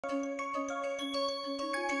Welcome.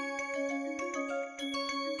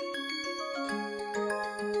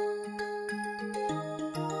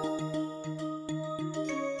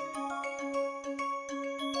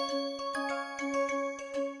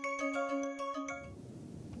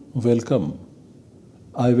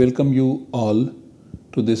 I welcome you all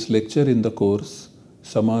to this lecture in the course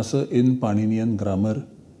Samasa in Paninian Grammar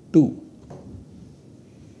 2.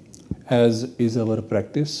 As is our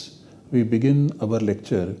practice, we begin our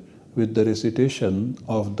lecture with the recitation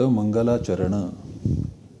of the Mangala Charana.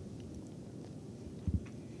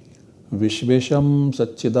 Vishvesham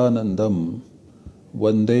Satchidanandam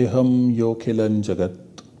Vandeham Yokhilan Jagat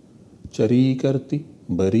Charikarti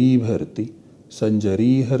Baribharti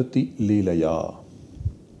Sanjariharti Leelaya.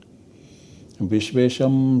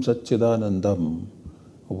 Vishvesham Satchidanandam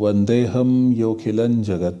Vandeham Yokhilan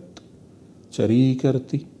Jagat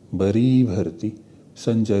Charikarti Baribharti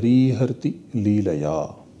Sanjariharti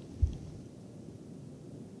Leelaya.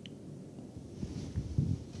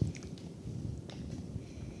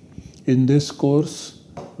 In this course,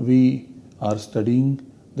 we are studying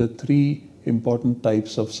the three important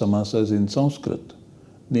types of samasas in Sanskrit,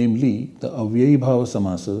 namely the Avyayī Bhava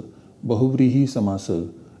Samasa, Bahuvrīhi Samasa,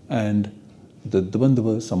 and the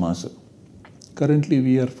Dvandva Samasa. Currently,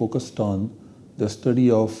 we are focused on the study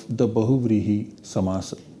of the Bahuvrīhi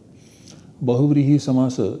Samasa. Bahuvrīhi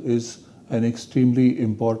Samasa is an extremely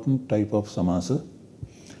important type of samasa.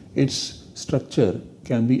 Its structure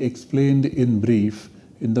can be explained in brief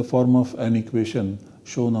in the form of an equation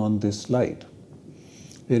shown on this slide,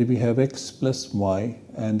 where we have x plus y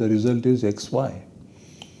and the result is xy.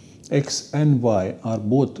 X and y are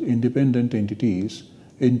both independent entities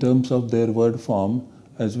in terms of their word form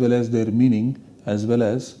as well as their meaning as well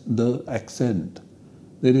as the accent.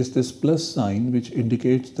 There is this plus sign which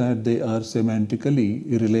indicates that they are semantically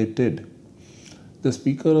related. The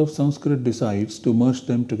speaker of Sanskrit decides to merge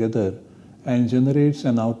them together and generates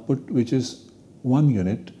an output which is one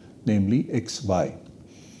unit, namely xy.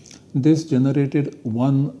 This generated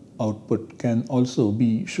one output can also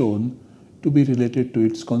be shown to be related to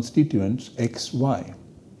its constituents xy.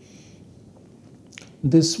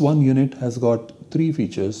 This one unit has got three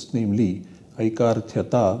features, namely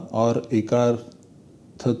aikarthyata or aikarthya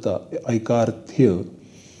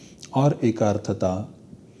or aikarthata,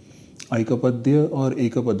 aikapadya or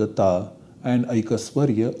ekapadata, and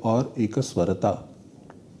aikasvarya or ekasvarata.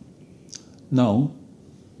 Now,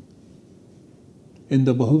 in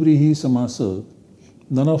the Bahuvrīhi Samasa,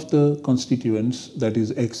 none of the constituents, that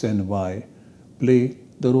is x and y, play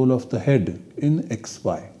the role of the head in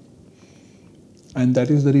xy. And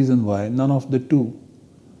that is the reason why none of the two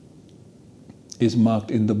is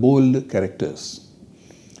marked in the bold characters.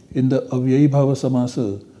 In the Avyayī Bhava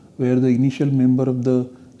Samasa, where the initial member of the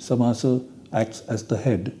samasa acts as the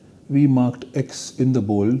head, we marked x in the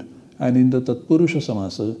bold, and in the Tatpurusha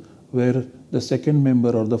Samasa, where the second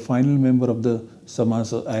member or the final member of the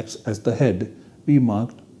samasa acts as the head, we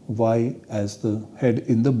marked y as the head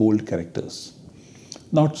in the bold characters.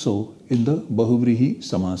 Not so in the Bahuvrīhi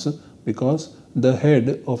Samasa, because the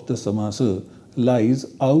head of the samasa lies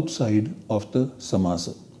outside of the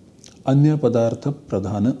samasa. Anya Padartha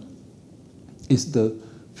Pradhana is the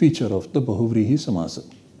feature of the Bahuvrīhi Samasa.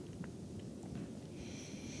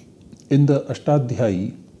 In the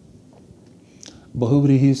Ashtadhyayi,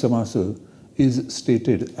 Bahuvrīhi Samasa is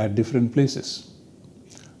stated at different places.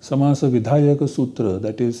 Samasa Vidhayaka Sutra,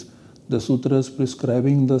 that is, the sutras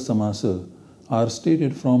prescribing the samasa, are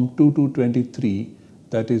stated from 2 to 23,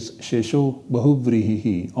 that is, Shesho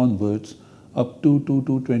Bahuvrīhi onwards, up to 2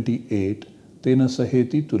 to 28, Tena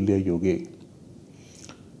Saheti Tulya Yoge.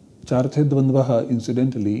 Charthe Dvandvaha,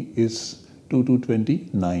 incidentally, is 2 to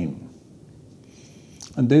 29.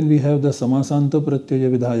 And then we have the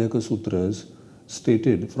samāsāntapratyaya Vidhayaka Sutras,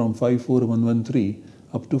 stated from 54113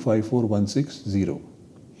 up to 54160.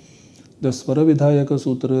 The Swara Vidhayaka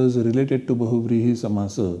Sutras related to Bahuvrīhi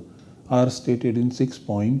Samasa are stated in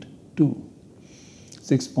 6.2.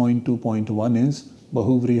 6.2.1 is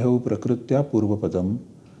Bahuvrīhau Prakritya Purvapadam.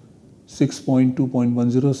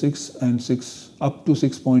 6.2.106 and 6 up to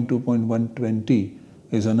 6.2.120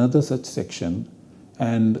 is another such section,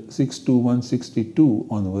 and 6.2.162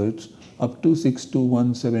 onwards up to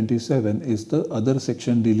 6.2.177 is the other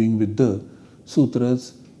section dealing with the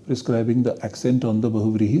sutras prescribing the accent on the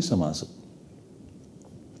Bahuvrīhi Samasa.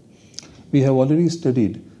 We have already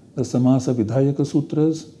studied the Samasa Vidhayaka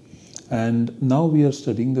Sutras, and now we are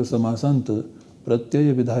studying the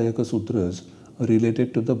samāsāntapratyaya Vidhayaka Sutras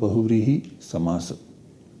related to the Bahuvrīhi Samasa.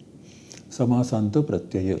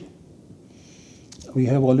 Samāsāntapratyaya. We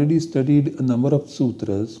have already studied a number of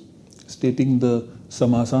sutras stating the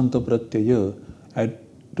samāsāntapratyaya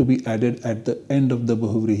to be added at the end of the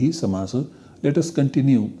bahuvrīhi samasa. Let us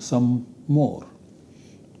continue some more.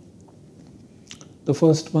 The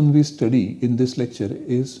first one we study in this lecture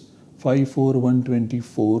is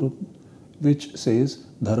 54124, which says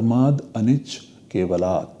dharmad anich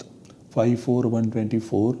kevalat.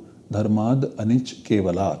 54124, dharmad anich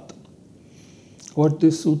kevalat. What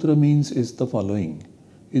this sutra means is the following.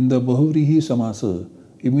 In the bahuvrīhi samasa,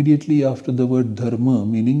 immediately after the word dharma,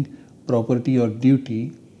 meaning property or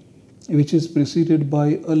duty, which is preceded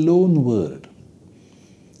by a lone word,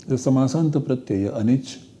 the samāsāntapratyaya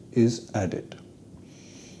anich is added.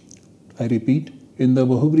 I repeat, in the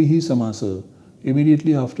bahuvrīhi samasa,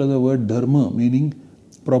 immediately after the word dharma, meaning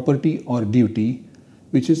property or duty,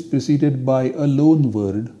 which is preceded by a lone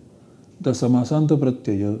word, the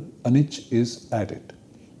samāsāntapratyaya anich is added.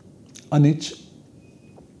 Anich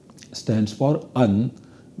stands for an,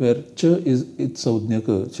 where cha is its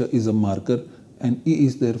saudnyaka, cha is a marker, and I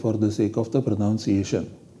is there for the sake of the pronunciation.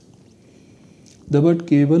 The word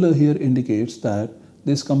kevala here indicates that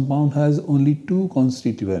this compound has only two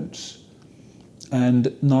constituents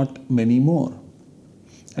and not many more.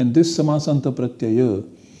 And this samāsāntapratyaya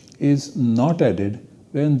is not added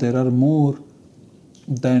when there are more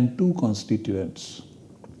than two constituents.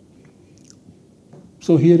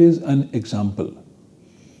 So here is an example.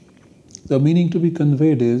 The meaning to be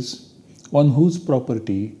conveyed is one whose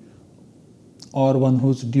property or one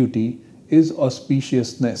whose duty is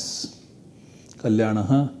auspiciousness.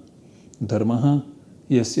 Kalyanaha, dharmaha,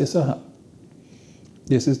 yasya saha.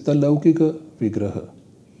 This is the laukika vigraha.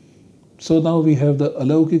 So now we have the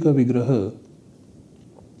alaukika vigraha,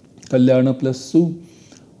 kalyana plus su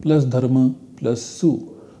plus dharma plus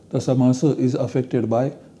su. The samasa is affected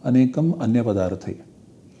by anekam anya padarthe.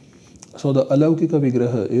 So the alaukika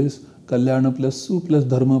vigraha is kalyana plus su plus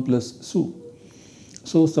dharma plus su.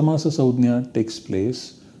 So samasa saudhnya takes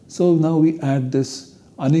place. So now we add this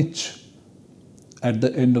anich at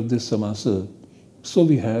the end of this samasa. So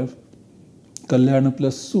we have kalyana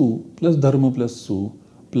plus su plus dharma plus su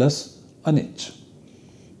plus anich.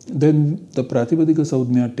 Then the pratipadika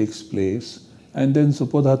saudhnya takes place, and then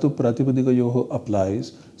supodhatu pratipadika yoho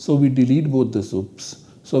applies. So we delete both the sups.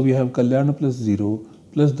 So we have kalyana plus 0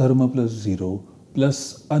 plus dharma plus 0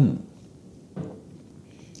 plus an.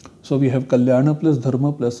 So we have kalyana plus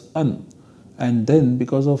dharma plus an. And then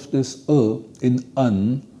because of this a in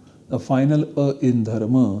an, the final a in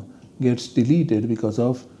dharma gets deleted because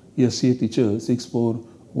of yasyeti cha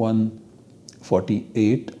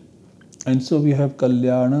 64148. And so we have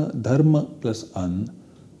kalyana dharma plus an.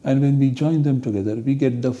 And when we join them together, we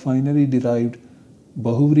get the finally derived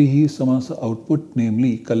bahuvrīhi samasa output,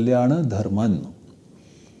 namely kalyana dharman,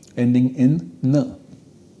 ending in na.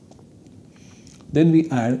 Then we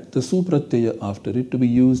add the su pratyaya after it to be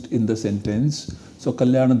used in the sentence. So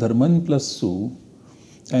kalyana dharman plus su,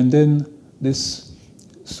 and then this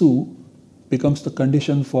su becomes the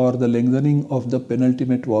condition for the lengthening of the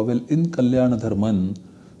penultimate vowel in kalyana dharman.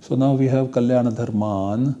 So now we have kalyana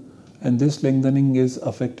dharman, and this lengthening is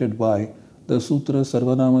affected by the sutra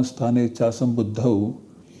sarvanama sthane chasam buddhau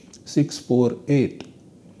 648.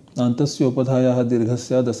 Antasya upadhayaha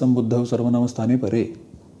dirghasya dasam buddhau sarvanama sthane pare.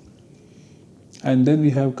 And then we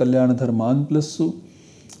have kalyana dharman plus su.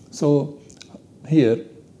 So here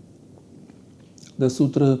the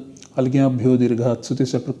sutra algyabhyo dirghat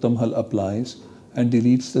sutisya praktam hal applies and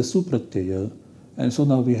deletes the su pratyaya. And so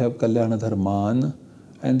now we have kalyana dharman,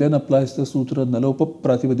 and then applies the sutra nalopa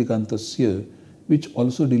pratipadikantasya, which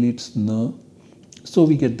also deletes na. So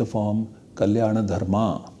we get the form kalyana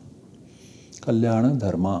dharma. Kalyana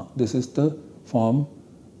dharma. This is the form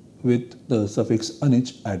with the suffix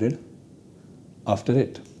anich added after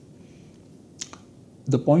it.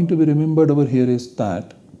 The point to be remembered over here is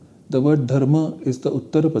that the word dharma is the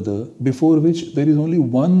uttara pada, before which there is only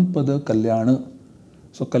one pada kalyana.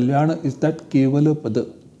 So kalyana is that kevala pada.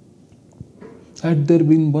 Had there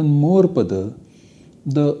been one more pada,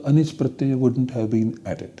 the anich pratyaya wouldn't have been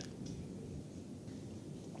added.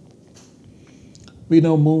 We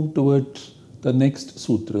now move towards the next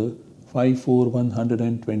sutra,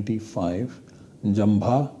 54125,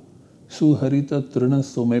 Jambha Suharita Trina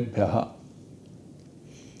Somebhyaha.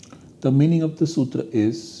 The meaning of the sutra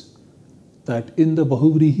is that in the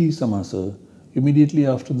bahuvrīhi samasa, immediately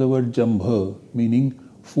after the word jambha, meaning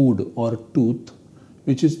food or tooth,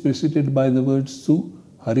 which is preceded by the words su,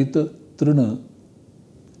 harita, trina,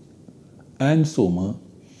 and soma,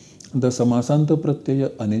 the samāsāntapratyaya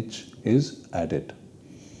anich is added.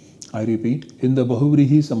 I repeat, in the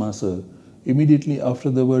bahuvrīhi samasa, immediately after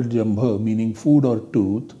the word jambha, meaning food or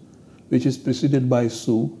tooth, which is preceded by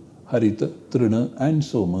su, harita, trina and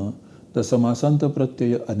soma, the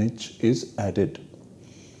samāsāntapratyaya anich is added.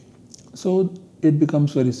 So it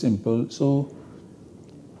becomes very simple. So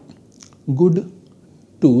good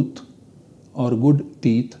tooth or good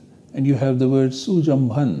teeth, and you have the word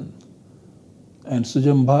sujambhan, and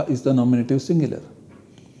sujambha is the nominative singular.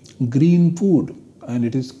 Green food, and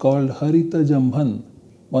it is called harita jambhan,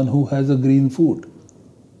 one who has a green food.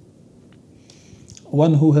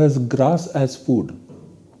 One who has grass as food.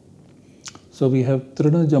 So we have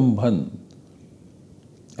trina jambhan,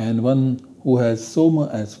 and one who has soma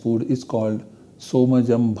as food is called soma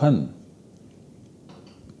jambhan.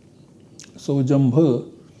 So jambha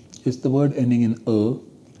is the word ending in a,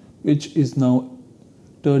 which is now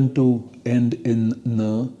turned to end in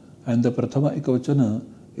na, and the prathama ekavachana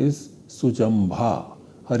is sujambha,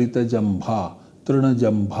 harita jambha, trina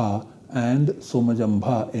jambha and soma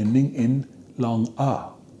jambha ending in long a.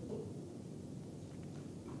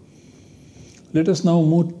 Let us now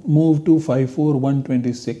move to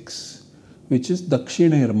 54126, which is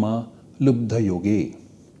dakshinirma lubdha yoge.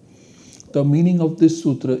 The meaning of this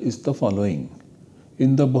sutra is the following.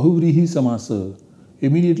 In the bahuvrīhi samāsa,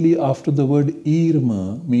 immediately after the word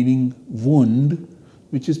irma, meaning wound,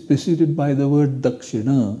 which is preceded by the word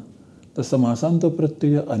dakshina, the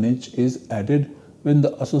samāsāntapratyaya anich is added when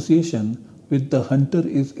the association with the hunter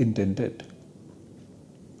is intended.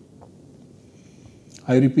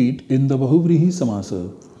 I repeat, in the bahuvrīhi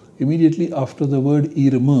samāsa, immediately after the word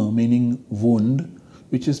irma, meaning wound,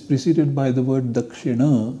 which is preceded by the word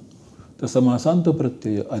dakshina, the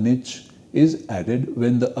samāsāntapratyaya anich is added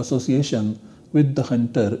when the association with the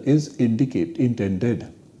hunter is intended.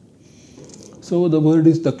 So the word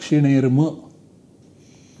is dakshinirma,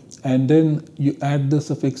 and then you add the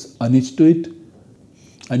suffix anich to it,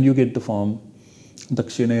 and you get the form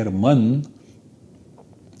dakshinirman,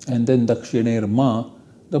 and then dakshinirma,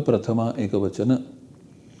 the prathama ekavachana.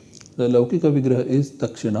 The laukika vigraha is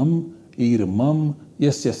dakshinam irmam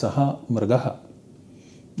yasya saha mragaha.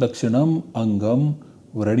 Dakshinam angam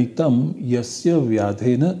vranitam yasya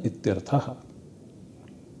vyadhena ityarthaha.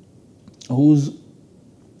 Whose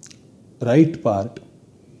right part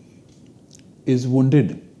is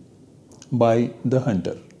wounded by the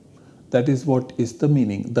hunter. That is what is the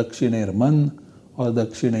meaning, dakshinirman or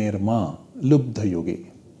dakshinirma lubdha yoge.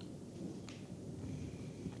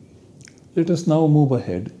 Let us now move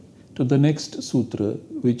ahead to the next sutra,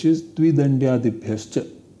 which is dvidandyadibhyascha,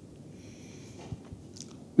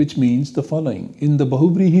 which means the following. In the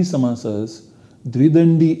bahuvrīhi samāsas,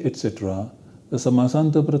 dvidandi, etc., the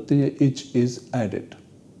samāsāntapratyaya ich is added.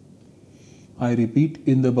 I repeat,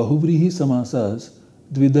 in the bahuvrīhi samāsas,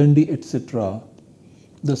 dvidandi, etc.,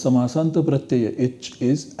 the samāsāntapratyaya ich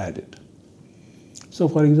is added. So,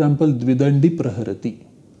 for example, dvidandi praharati.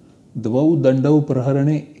 Dvau dandau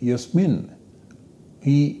praharane yasmin.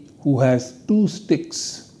 He who has two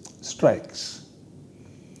sticks strikes.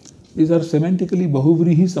 These are semantically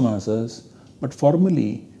bahuvrīhi samāsas, but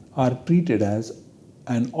formally are treated as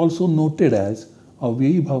and also noted as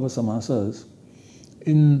avyayi bhava samāsas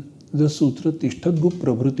in the sutra tishtadgu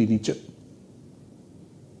prabhrutini cha.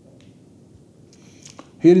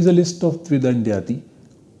 Here is a list of dvidandyati: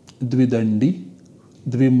 dvidandi,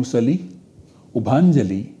 dvimusali,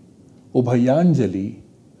 ubhanjali, ubhayanjali,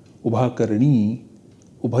 ubhakarani,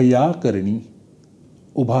 ubhayakarani,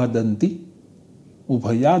 ubhadanti,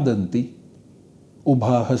 ubhayadanti,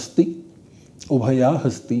 ubhahasti,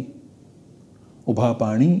 ubhayahasti,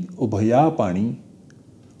 ubhapani, ubhayapani,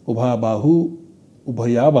 ubhabahu,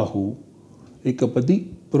 ubhayabahu,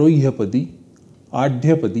 ekapadi, prohyapadi,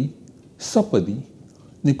 adhyapadi, sapadi,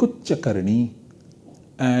 nikuchakarani,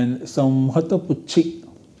 and samhatapuchi.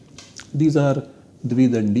 These are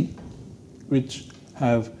dvidandi, which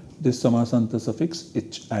have this samasanta suffix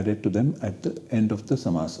ich added to them at the end of the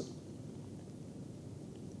samasa.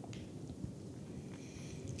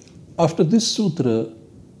 After this sutra,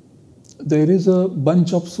 there is a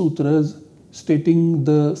bunch of sutras stating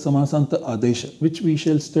the samasanta adesha, which we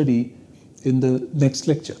shall study in the next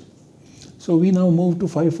lecture. So we now move to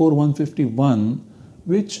 54151,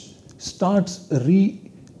 which starts re-studying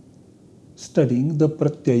the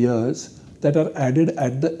pratyayas that are added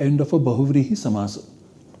at the end of a bahuvrīhi samasa.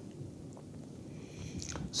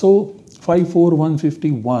 So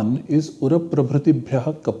 54151 is ura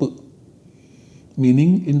prabhratibhyaha kap,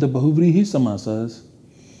 meaning in the bahuvrīhi samasas,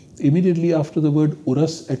 immediately after the word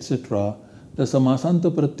uras, etc., the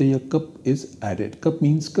samāsāntapratyaya kap is added. Kap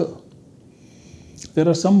means ka. There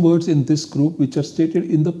are some words in this group which are stated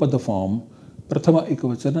in the pada form prathama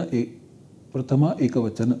ekavachana.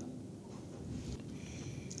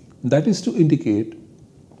 That is to indicate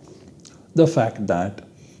the fact that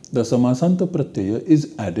The samāsāntapratyaya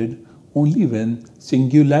is added only when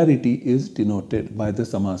singularity is denoted by the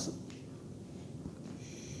samasa.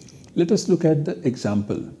 Let us look at the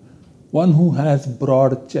example. One who has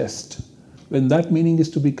broad chest. When that meaning is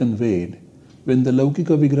to be conveyed, when the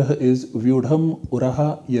laukika vigraha is vyudham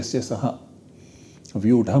uraha yasya saha.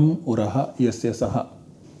 Vyudham uraha yasya saha.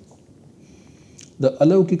 The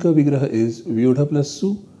alaukika vigraha is vyudha plus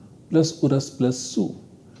su plus uras plus su.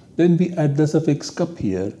 Then we add the suffix kap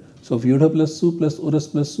here. So vyudha plus su plus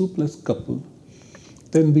uras plus su plus kap.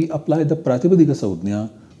 Then we apply the pratipadika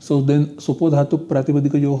saudhnya. So then supo dhatu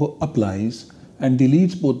pratipadika yoho applies and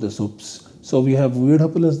deletes both the sups. So we have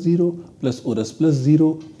vyudha plus 0 plus uras plus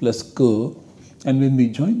 0 plus ka. And when we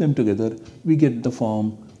join them together, we get the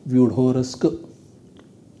form vyudhoras ka.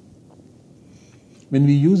 When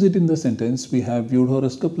we use it in the sentence, we have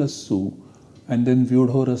vyudhoras ka plus su and then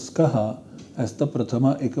vyudhoras kaha as the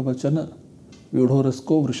prathama ekavachana. Vyudhoras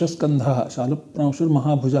ko vrishaskandhaha shalapramshur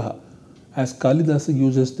mahabhujaha, as Kalidasa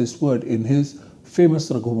uses this word in his famous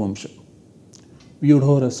Raghuvamsha.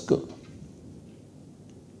 Vyudhoras ka.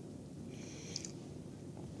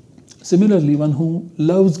 Similarly, one who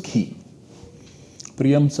loves ghee.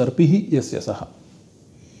 Priyam sarpihi yasya saha.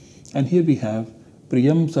 And here we have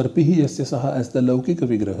Priyam sarpihi yasya saha as the laukika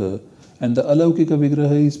vigraha, and the alaukika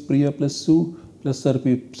vigraha is Priya plus su plus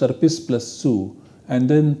sarpis plus su, and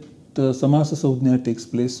then the samasa saudhnya takes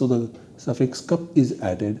place, so the suffix kap is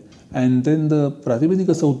added, and then the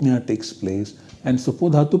pratipadika saudhnya takes place, and supo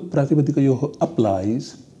dhatu pratipadika yoho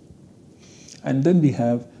applies, and then we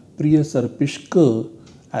have Priya sarpishka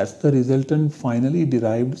as the resultant finally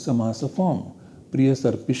derived samasa form. Priya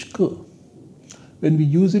sarpishka. When we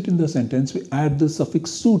use it in the sentence, we add the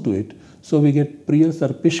suffix su to it, so we get Priya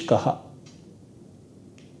sarpishkaha.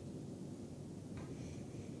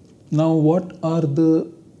 Now, what are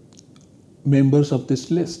the members of this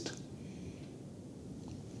list?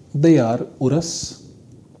 They are uras,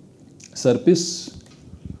 sarpis,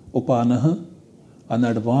 upanaha,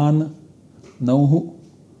 anadvan, nauhu,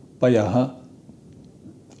 payaha,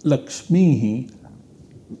 lakshmihi,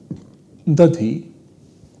 dadhi,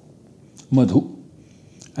 madhu,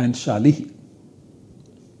 and shalihi.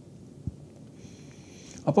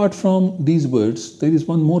 Apart from these words, there is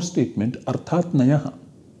one more statement, arthat nayaha,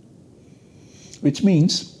 which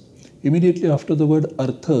means immediately after the word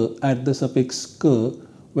artha, add the suffix ka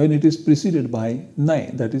when it is preceded by nai,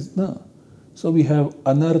 that is na. So we have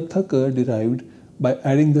anarthaka derived by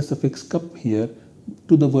adding the suffix kap here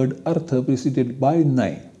to the word artha preceded by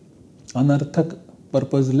nai. Anarthak,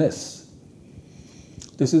 purposeless.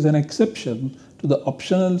 This is an exception to the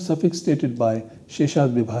optional suffix stated by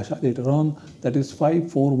Sheshad Vibhasha later on, that is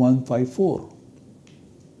 54154.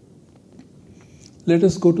 Let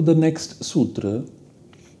us go to the next sutra,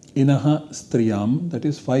 Inaha Striyam, that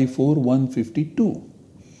is 54152.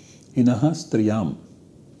 Inaha Striyam.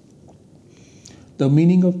 The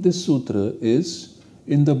meaning of this sutra is,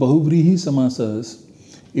 in the bahuvrīhi samasas,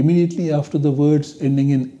 immediately after the words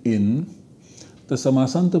ending in, the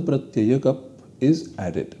samāsāntapratyaya kap is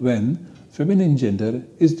added when feminine gender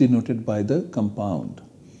is denoted by the compound.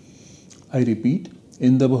 I repeat,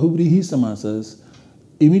 in the bahuvrīhi samasas,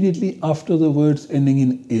 immediately after the words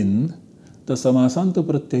ending in, the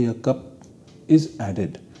samāsāntapratyaya kap is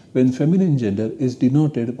added when feminine gender is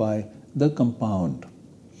denoted by the compound.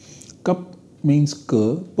 Kap means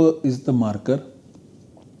ka, pa is the marker.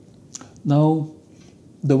 Now,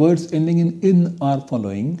 the words ending in are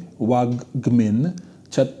following: Vagmin,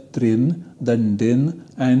 Chatrin, Dandin,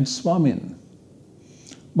 and Swamin.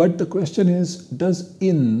 But the question is, does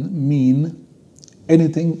in mean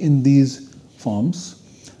anything in these forms?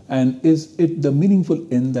 And is it the meaningful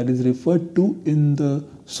in that is referred to in the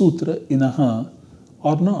sutra inaha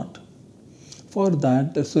or not? For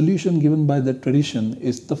that, the solution given by the tradition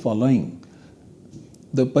is the following.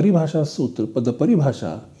 The Paribhasha Sutra, the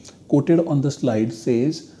Paribhasha quoted on the slide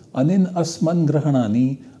says, Anin asman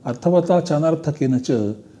grahanani arthavata chanarthakena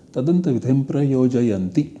cha tadanta vidhim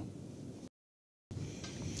prayojayanti.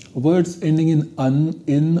 Words ending in an,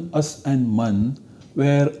 in, us and man,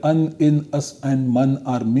 where an, in, us and man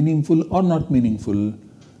are meaningful or not meaningful,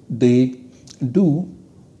 they do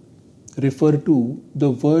refer to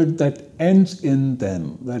the word that ends in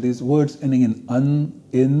them. That is, words ending in an,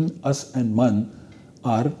 in, us and man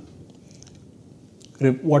are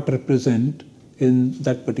what represent in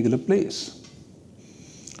that particular place.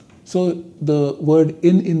 So the word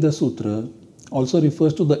in the sutra also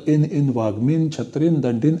refers to the in Vagmin, Chatrin,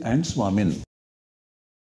 Dandin and Swamin.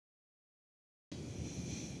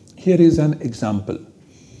 Here is an example.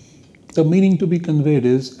 The meaning to be conveyed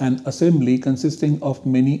is an assembly consisting of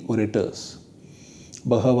many orators.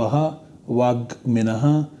 Bahavaha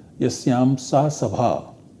Vagminaha Yasyam Sa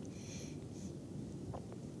Sabha.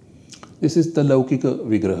 This is the Laukika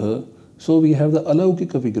Vigraha. So we have the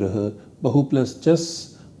Alaukika Vigraha, Bahu plus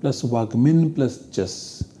Jas plus Vagmin plus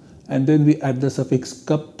Jas. And then we add the suffix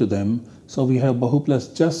Kap to them. So we have Bahu plus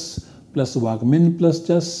Jas plus Vagmin plus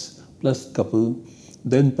Jas plus Kapu.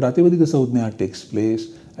 Then Pratipadika Saudhnya takes place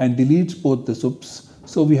and deletes both the sups.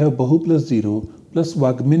 So we have Bahu plus 0 plus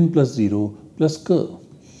Vagmin plus 0 plus Ka.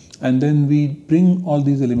 And then we bring all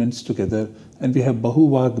these elements together and we have Bahu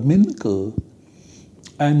Vagmin Ka.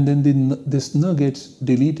 And then this na gets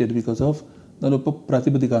deleted because of Nalupa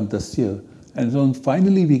Pratipadikantasya. And so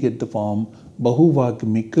finally we get the form Bahu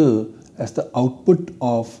Vagmika as the output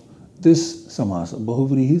of this samasa,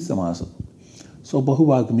 bahuvrīhi samasa. So Bahu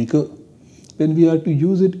Vagmika, when we are to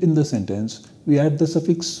use it in the sentence, we add the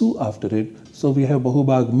suffix su after it. So we have Bahu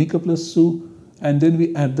Vagmika plus su, and then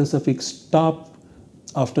we add the suffix tap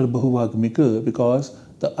after Bahu Vagmika because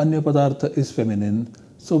the Anya Padartha is feminine.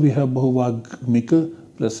 So we have Bahu Vagmika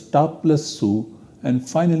plus tap plus su, and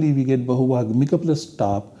finally we get Bahu Vagmika plus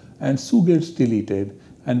tap, and su gets deleted.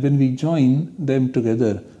 And when we join them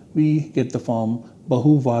together, we get the form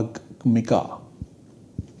Bahu Vagmika,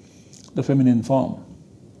 the feminine form.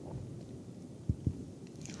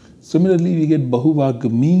 Similarly, we get Bahu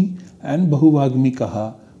Vagmi and Bahu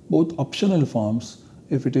Vagmikaha, both optional forms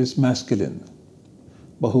if it is masculine.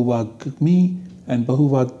 Bahu Vagmi and Bahu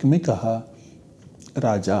Vagmikaha,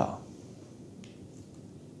 Raja.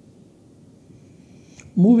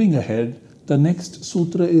 Moving ahead, the next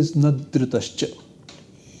sutra is Nadritascha,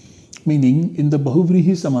 meaning in the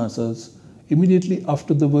bahuvrīhi samasas, immediately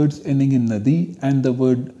after the words ending in Nadi and the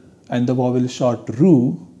vowel short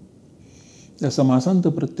Ru, the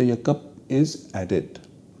samāsāntapratyaya Kap is added.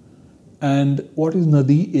 And what is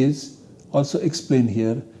Nadi is also explained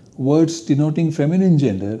here. Words denoting feminine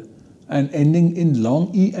gender and ending in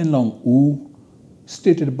long E and long U,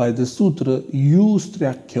 stated by the sutra Yu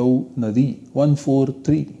Striakhyau Nadi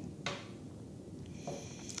 143.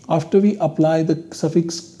 After we apply the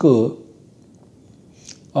suffix Ka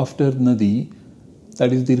after Nadi,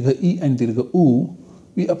 that is Dirgha E and Dirgha U,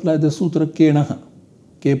 we apply the sutra Kenaha,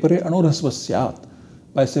 Kepare Anurhasvasyat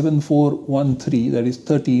by 7413, that is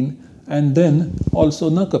 13, and then also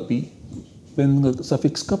Nakapi. When the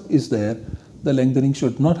suffix Kap is there, the lengthening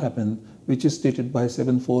should not happen, which is stated by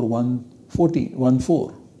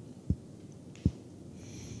 7414.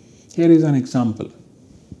 Here is an example.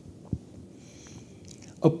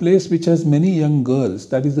 A place which has many young girls,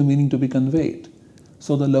 that is the meaning to be conveyed.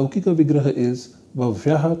 So the Laukika Vigraha is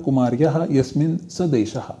Bhavyaha Kumaryaha Yasmin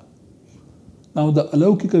Sadeshaha. Now the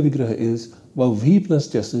Alaukika Vigraha is Bhavhi plus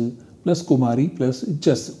Jasu plus Kumari plus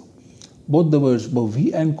Jasu. Both the words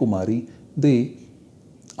Bhavhi and Kumari, they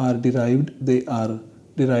are derived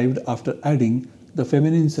after adding the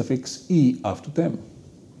feminine suffix E after them.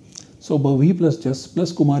 So Bhavhi plus Jas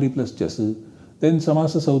plus Kumari plus Jasu, then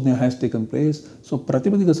Samasa Saudhnya has taken place, so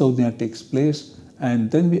Pratipadika Saudhnya takes place, and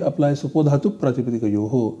then we apply Supodhatu Pratipadika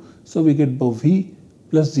Yoho, so we get Bhavhi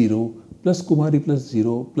plus 0 plus Kumari plus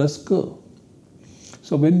 0 plus Ka.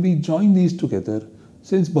 So when we join these together,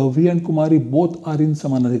 since Bhavhi and Kumari both are in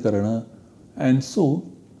Samanadhikarana, and so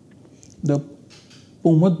the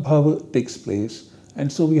Pumad Bhava takes place,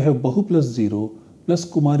 and so we have Bahu plus 0 plus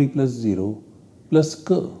Kumari plus 0 plus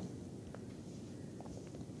Ka.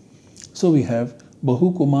 So we have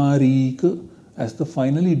Bahu Kumari Ka as the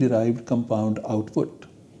finally derived compound output.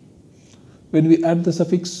 When we add the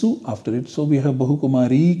suffix Su after it, so we have Bahu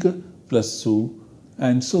Kumari Ka plus Su,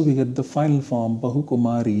 and so we get the final form Bahu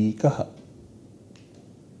Kumari Kaha.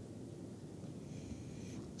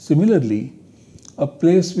 Similarly, a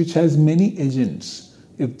place which has many agents,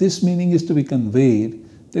 if this meaning is to be conveyed,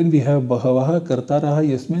 then we have Bahavaha Kartaraha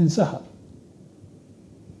Yasmin Saha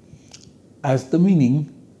as the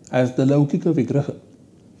meaning, as the Laukika Vigraha.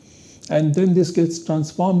 And then this gets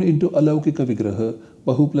transformed into Alaukika Vigraha,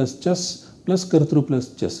 Bahu plus Jas plus Kartru plus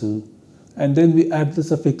Jasu. And then we add the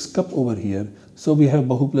suffix Kap over here. So we have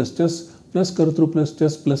Bahu plus Jas plus Kartru plus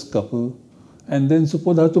Jas plus Kapu. And then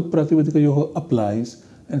Supodhatu Pratipadika Yoho applies.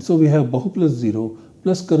 And so we have Bahu plus 0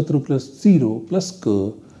 plus Kartru plus 0 plus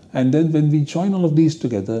Ka. And then when we join all of these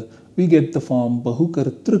together, we get the form Bahu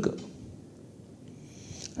Kartruka.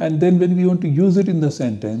 And then when we want to use it in the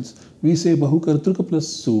sentence, we say Bahu Kartruka plus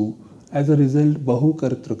Su. As a result, Bahu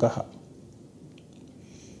Kartrukaha.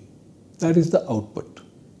 That is the output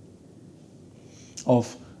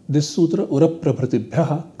of this sutra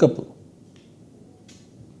Uraprabhratibhyaha Kapu.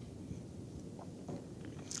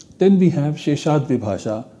 Then we have Sheshad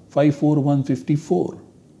Vibhasha 54154.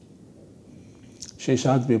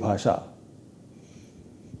 Sheshad Vibhasha.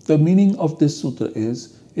 The meaning of this sutra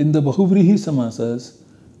is, in the bahuvrīhi samasas,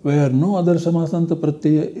 where no other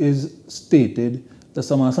samāsāntapratyaya is stated, the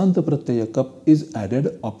samāsāntapratyaya kap is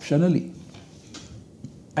added optionally.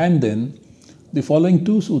 And then the following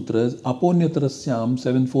two sutras, Aponyatarasyam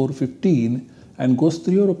 7.4.15 and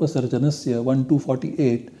Gostriyorupasarjanasya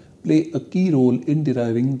 1.2.48, play a key role in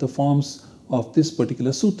deriving the forms of this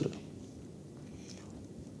particular sutra.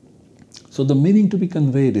 So the meaning to be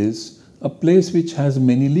conveyed is a place which has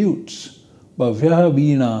many lutes. Bhavyaha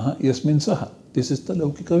veenaha yasmin saha. This is the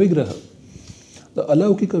Laukika Vigraha. The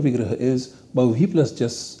Alaukika Vigraha is Bhavhi plus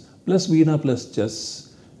jas plus veena plus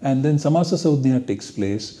jas, and then Samasa Saudhya takes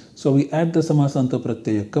place. So we add the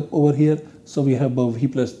Samāsāntapratyaya kap over here. So we have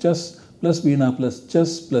Bhavhi plus jas plus veena plus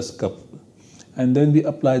jas plus kap. And then we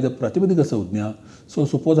apply the Pratipadika Saudhya. So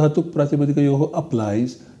Supodhatuk Pratipadikayoho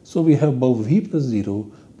applies. So we have Bhavhi plus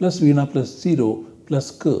 0 plus veena plus 0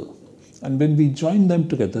 plus ka. And when we join them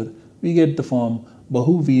together, we get the form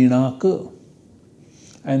bahuvrīhi ka.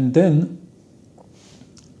 And then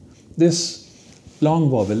this long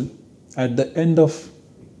vowel at the end of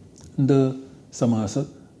the samasa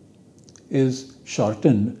is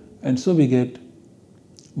shortened, and so we get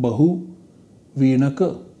bahuvrīhi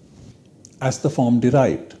ka as the form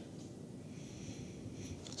derived.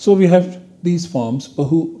 So we have these forms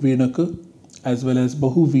bahuvrīhi ka as well as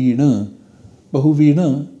bahuvrīhi.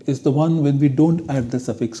 Bahuvrīhi is the one when we don't add the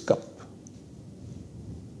suffix kap.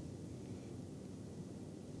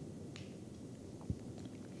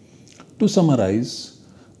 To summarize,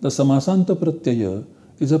 the samāsāntapratyaya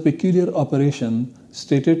is a peculiar operation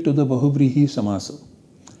stated to the bahuvrīhi samasa.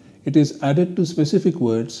 It is added to specific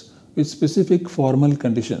words with specific formal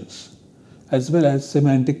conditions as well as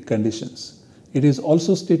semantic conditions. It is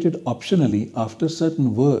also stated optionally after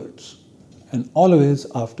certain words and always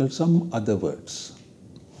after some other words.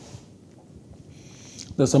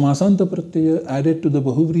 The samāsāntapratyaya added to the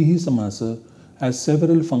bahuvrīhi samasa has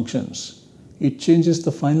several functions. It changes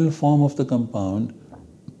the final form of the compound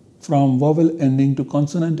from vowel ending to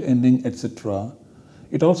consonant ending, etc.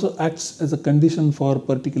 It also acts as a condition for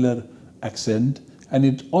particular accent, and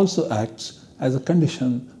it also acts as a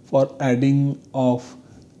condition for adding of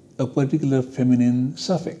a particular feminine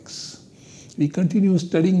suffix. We continue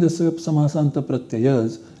studying the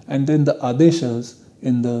samāsāntapratyayas and then the adeshas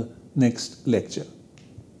in the next lecture.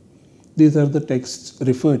 These are the texts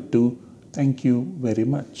referred to. Thank you very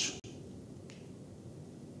much.